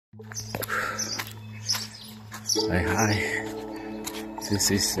Hi, this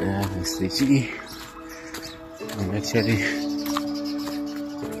is Mr. G. I'm actually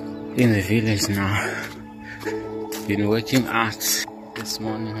in the village now. Been working out. This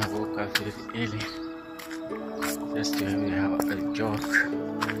morning I woke up very early just to have a jog.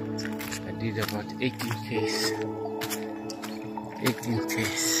 I did about 18 Ks.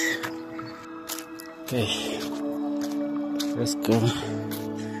 Okay, let's go.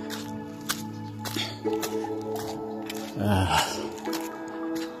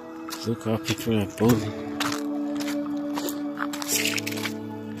 Look how people are bowling.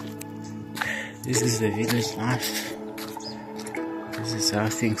 This is the village life. This is how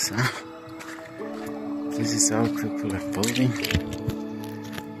things are. This is how people are bowling.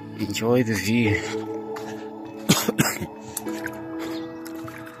 Enjoy the view.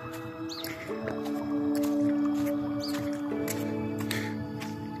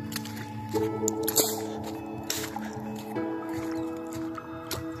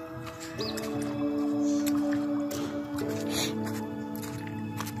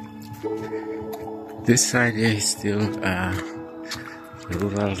 This side here is still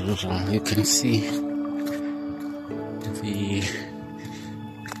rural. You can see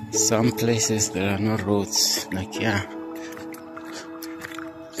some places there are no roads, like here.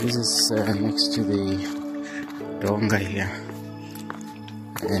 This is next to the donga here,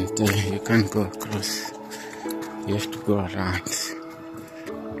 and you can't go across. You have to go around.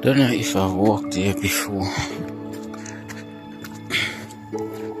 Don't know if I've walked here before.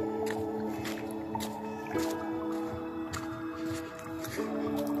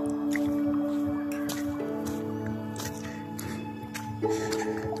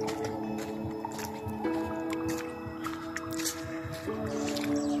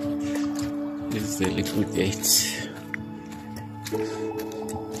 This is the little gate.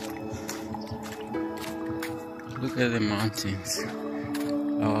 Look at the mountains.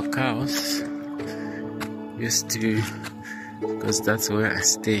 Our cows used to, because that's where I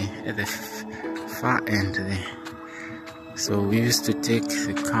stay, at the far end there. So we used to take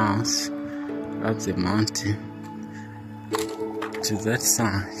the cows up the mountain to that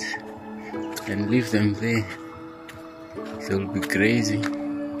side and leave them there. They'll be grazing.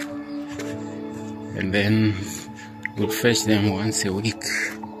 And then we'll fetch them once a week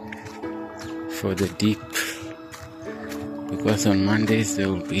for the dip, because on Mondays they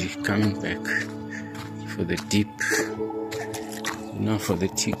will be coming back for the dip, for the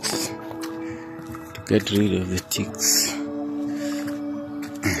ticks, to get rid of the ticks.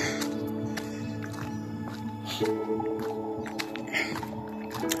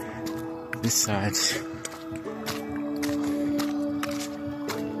 This side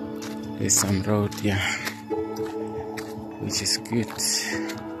there's some road here, which is good.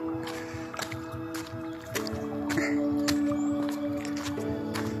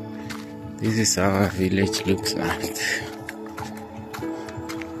 This is how our village looks like.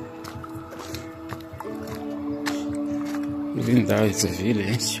 Even though it's a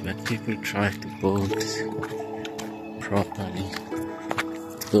village, but people try to build properly.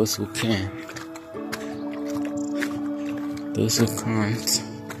 Those who can. Those who can't,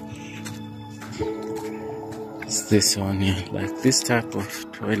 it's this one here. Like this type of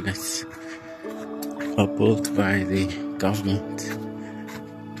toilets are built by the government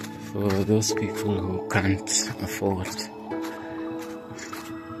for those people who can't afford.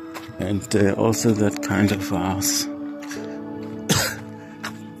 And also that kind of house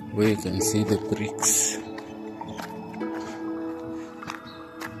where you can see the bricks.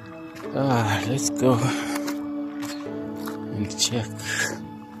 Let's go and check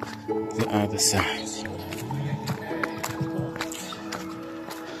the other side.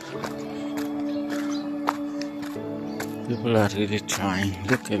 People are really trying.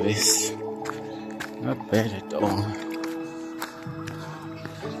 Look at this. Not bad at all.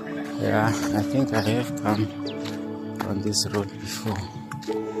 Yeah, I think I have come on this road before.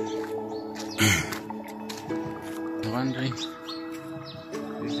 I'm wondering,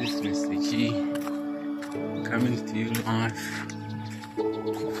 this is Mr. G coming to you live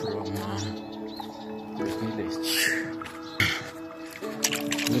from the village.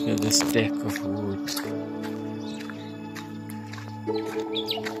 Look at this deck of wood.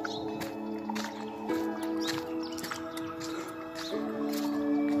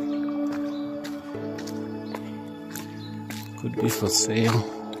 Could be for sale.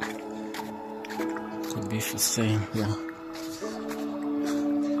 Could be for sale, yeah.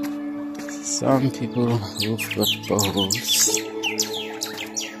 Some people who've got boreholes,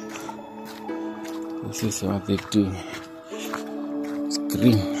 this is what they do. It's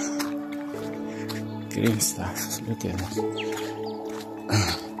green. green stuff. Look at that.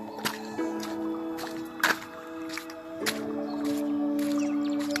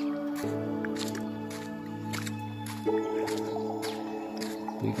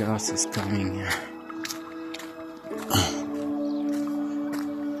 Big house is coming here.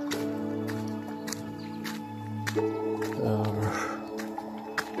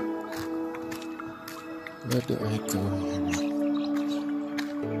 Where do I go here?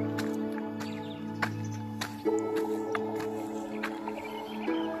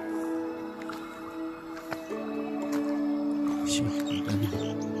 Sure, I don't know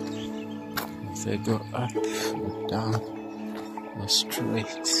if I go up or down or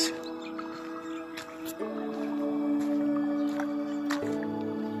straight.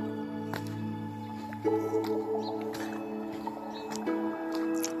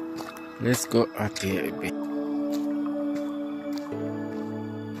 Let's go up here a bit.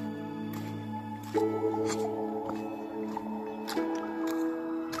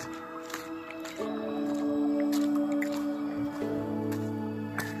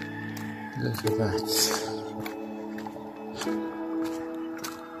 Look at that.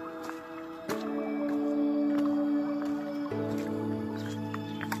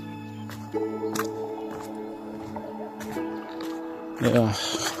 Yeah.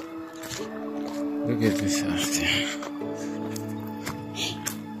 Look at this out there.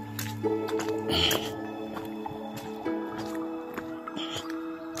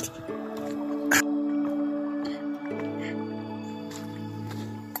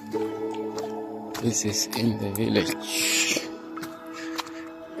 This is in the village.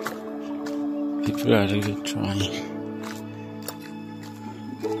 People are really trying.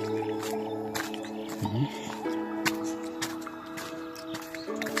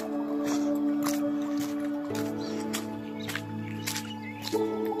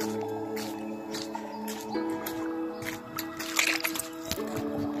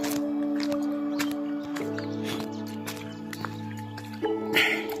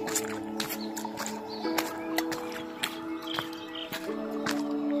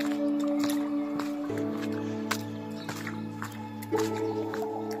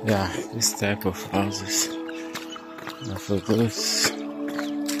 Yeah, this type of houses are for those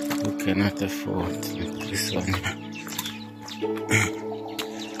who cannot afford this one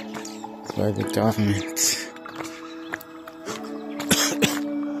by the government.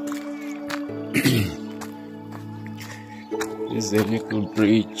 This is a little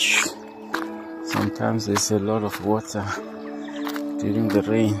bridge. Sometimes there's a lot of water during the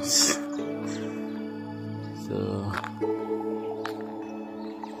rains. So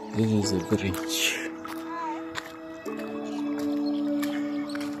this is a bridge.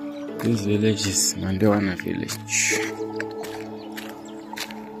 This village is Mandiwana village.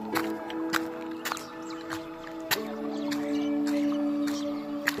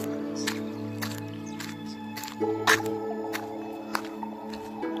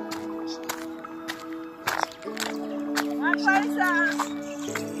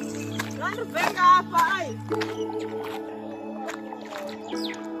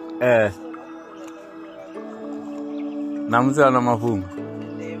 Namuza na mafungu.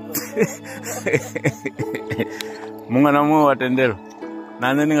 Munga na mwe watendero.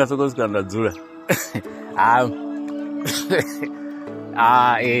 Nane ninga soko sikandadzula.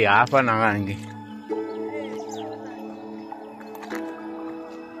 Hapa na wangi.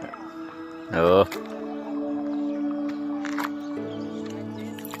 Oh.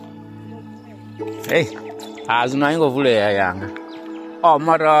 Hey, azuna ingo vule ya yanga. Oh,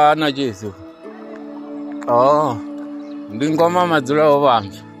 mara na Jesu. Oh. Ndingoma madzula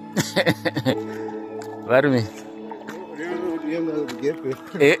ovanga. Varmi.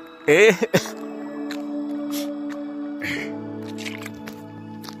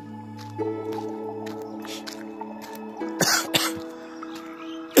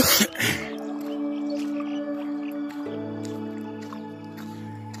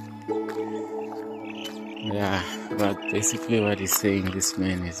 Yeah, but basically what he's saying, this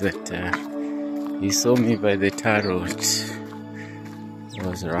man, is that he saw me by the tar road. I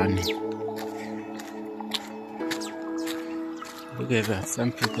was running. Look at that,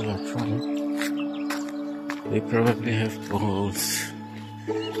 some people are trying. They probably have balls.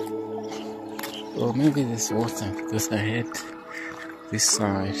 Or maybe there's water, because I had this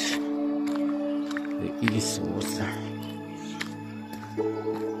side, the east water.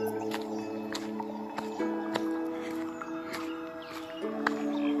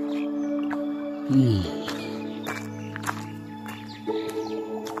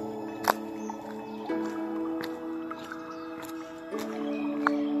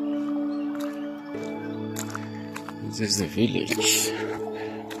 This is the village.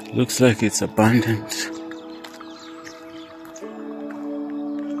 Looks like it's abandoned.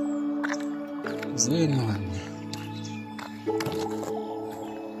 Is there anyone?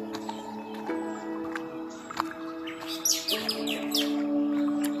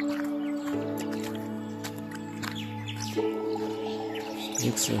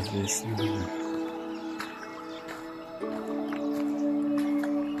 Looks like this.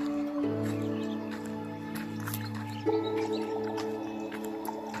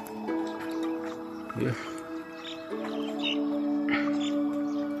 Yeah.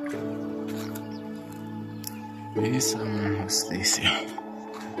 Maybe someone who's this here.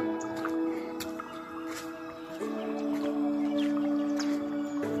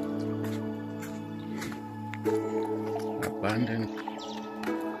 Abandoned.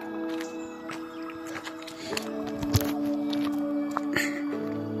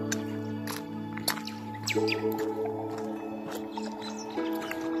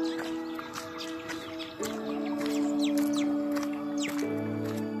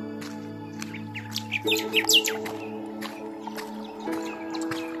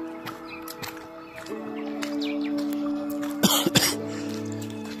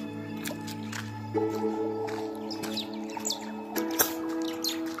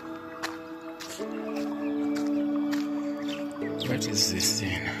 What is this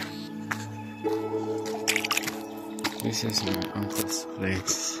thing? This is my uncle's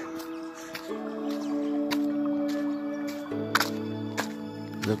place.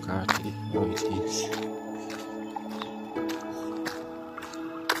 Look how it is.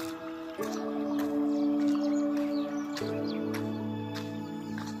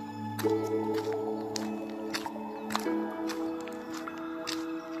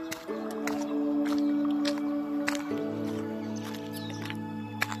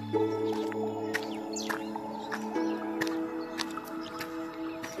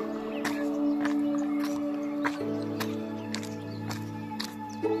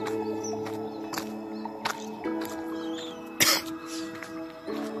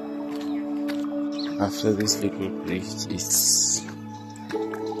 After this little bridge is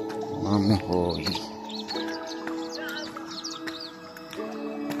Mamuhoi.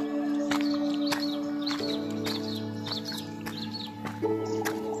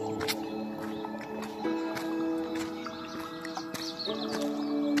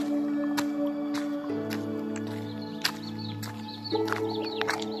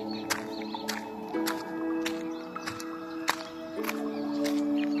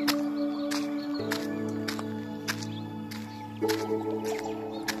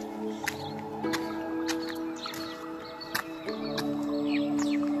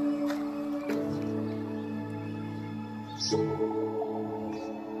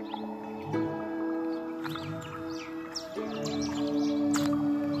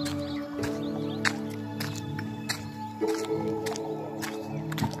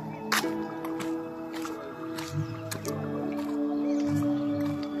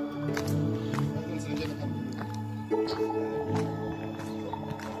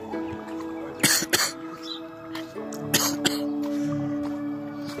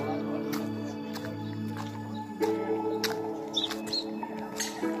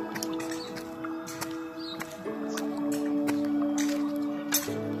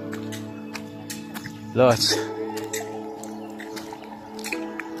 Lots.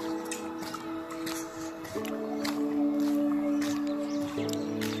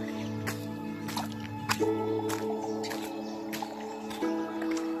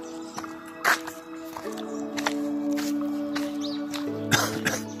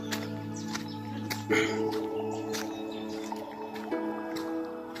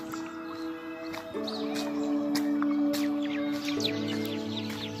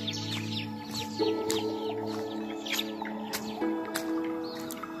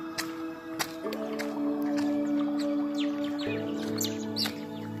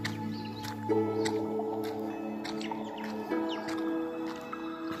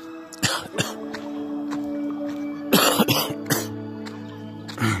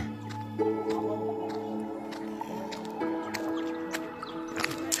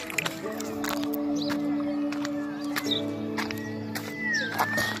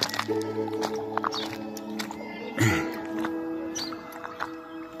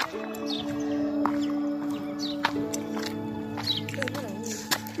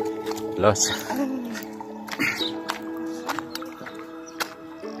 Lots.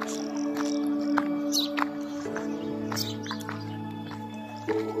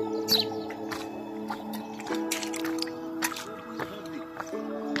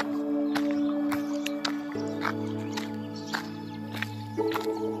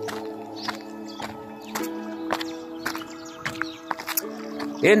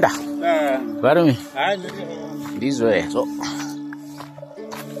 Enda. Follow me. This way. So.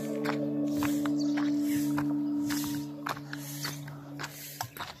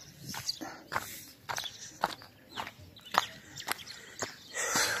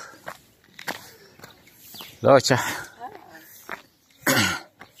 Locha.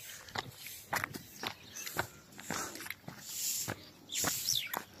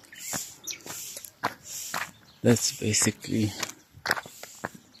 That's basically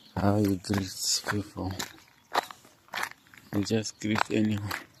how you greet people. You just greet anyone.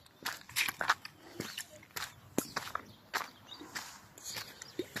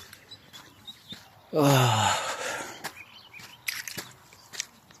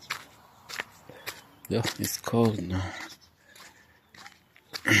 Yeah, it's cold now.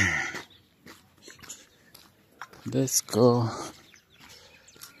 Let's go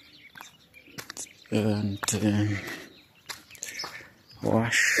and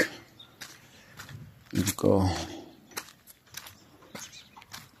wash and go.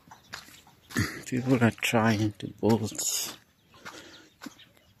 People are trying to build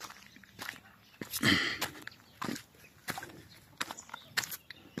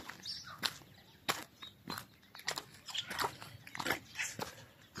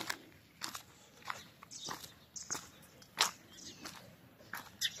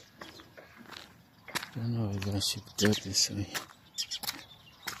I don't know if I should go this way.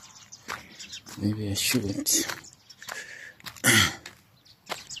 Maybe I should.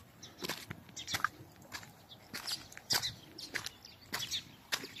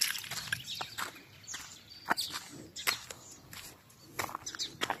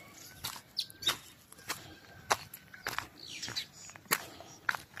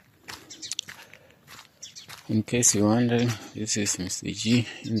 In case you're wondering, this is Mr. G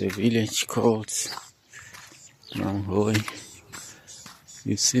in the village called Mandiwana.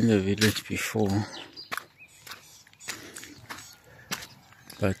 You've seen the village before,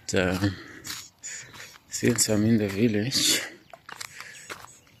 but since I'm in the village,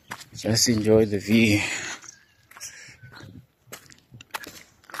 just enjoy the view.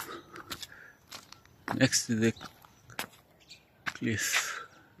 Next to the cliff,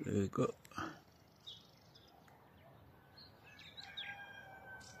 there we go.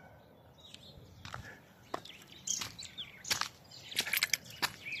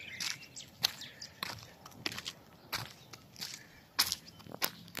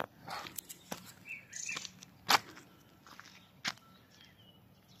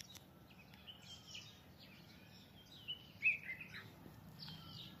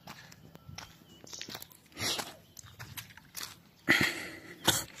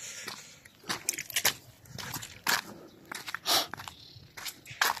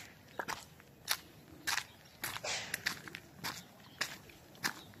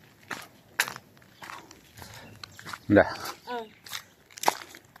 Dah.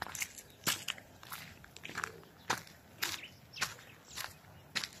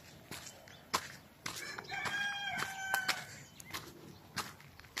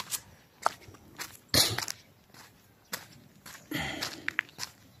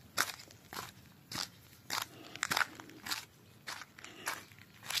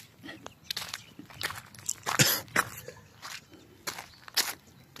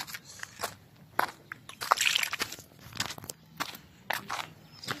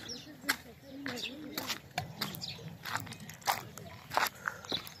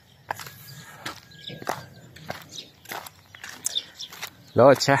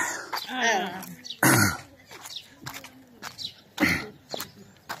 Locha.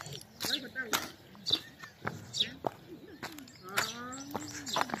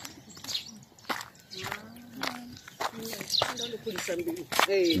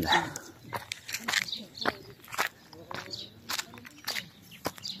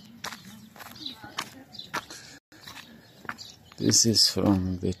 This is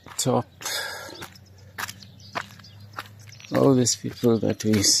from the top. All these people that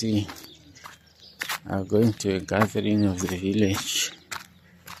we see are going to a gathering of the village,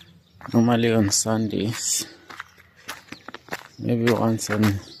 normally on Sundays, maybe once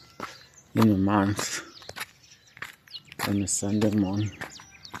in a month. On a Sunday morning,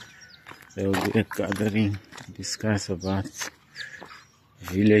 there will be a gathering to discuss about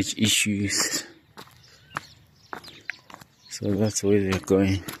village issues. So that's where they're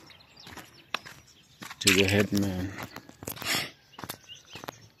going, to the headman.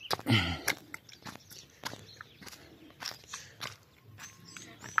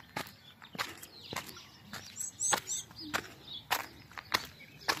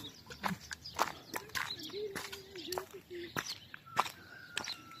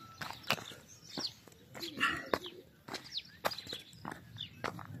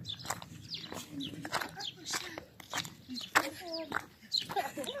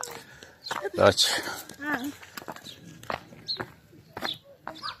 Watch.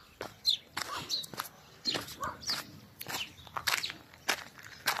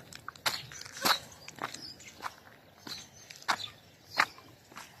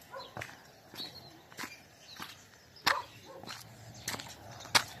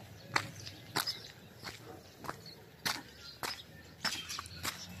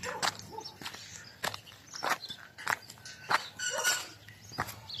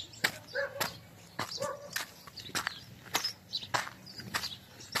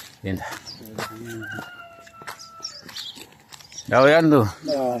 Linda. Daw yandu.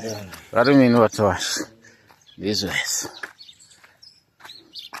 Baru min watch. This way.